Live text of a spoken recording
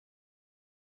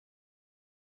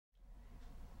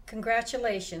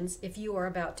Congratulations if you are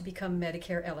about to become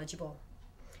Medicare eligible.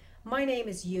 My name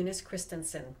is Eunis,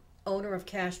 owner of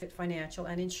CashFit Financial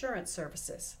and Insurance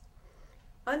Services.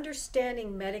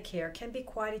 Understanding Medicare can be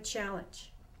quite a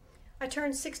challenge. I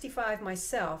turned 65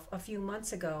 myself a few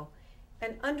months ago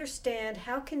and understand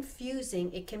how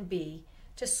confusing it can be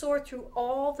to sort through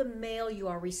all the mail you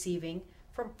are receiving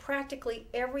from practically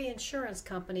every insurance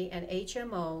company and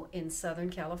HMO in Southern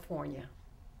California.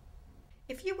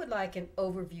 If you would like an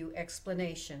overview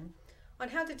explanation on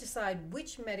how to decide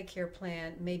which Medicare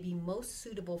plan may be most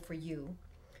suitable for you,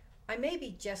 I may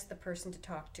be just the person to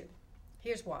talk to.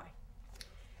 Here's why.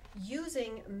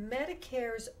 Using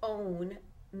Medicare's own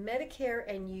Medicare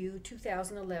and You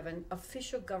 2011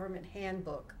 official government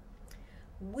handbook,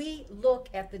 we look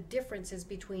at the differences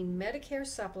between Medicare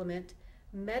Supplement,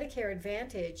 Medicare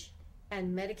Advantage,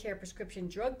 and Medicare prescription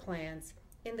drug plans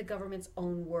in the government's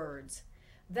own words.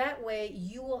 That way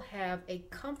you will have a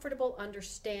comfortable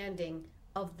understanding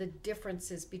of the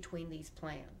differences between these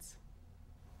plans.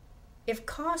 If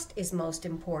cost is most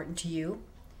important to you,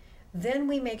 then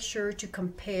we make sure to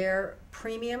compare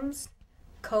premiums,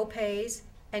 co-pays,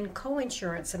 and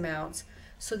co-insurance amounts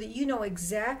so that you know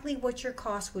exactly what your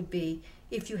cost would be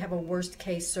if you have a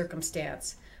worst-case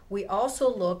circumstance. We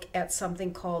also look at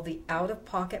something called the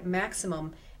out-of-pocket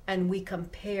maximum, and we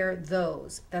compare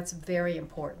those. That's very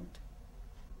important.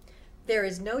 There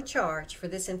is no charge for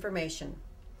this information.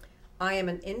 I am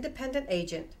an independent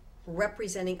agent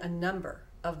representing a number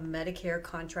of Medicare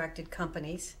contracted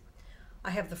companies. I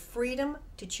have the freedom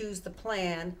to choose the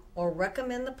plan or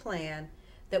recommend the plan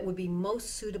that would be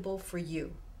most suitable for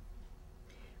you.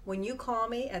 When you call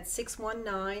me at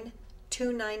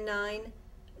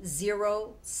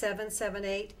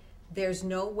 619-299-0778, there's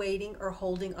no waiting or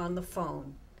holding on the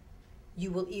phone.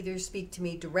 You will either speak to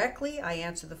me directly, I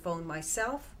answer the phone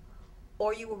myself,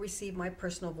 or you will receive my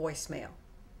personal voicemail.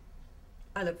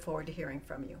 I look forward to hearing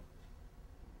from you.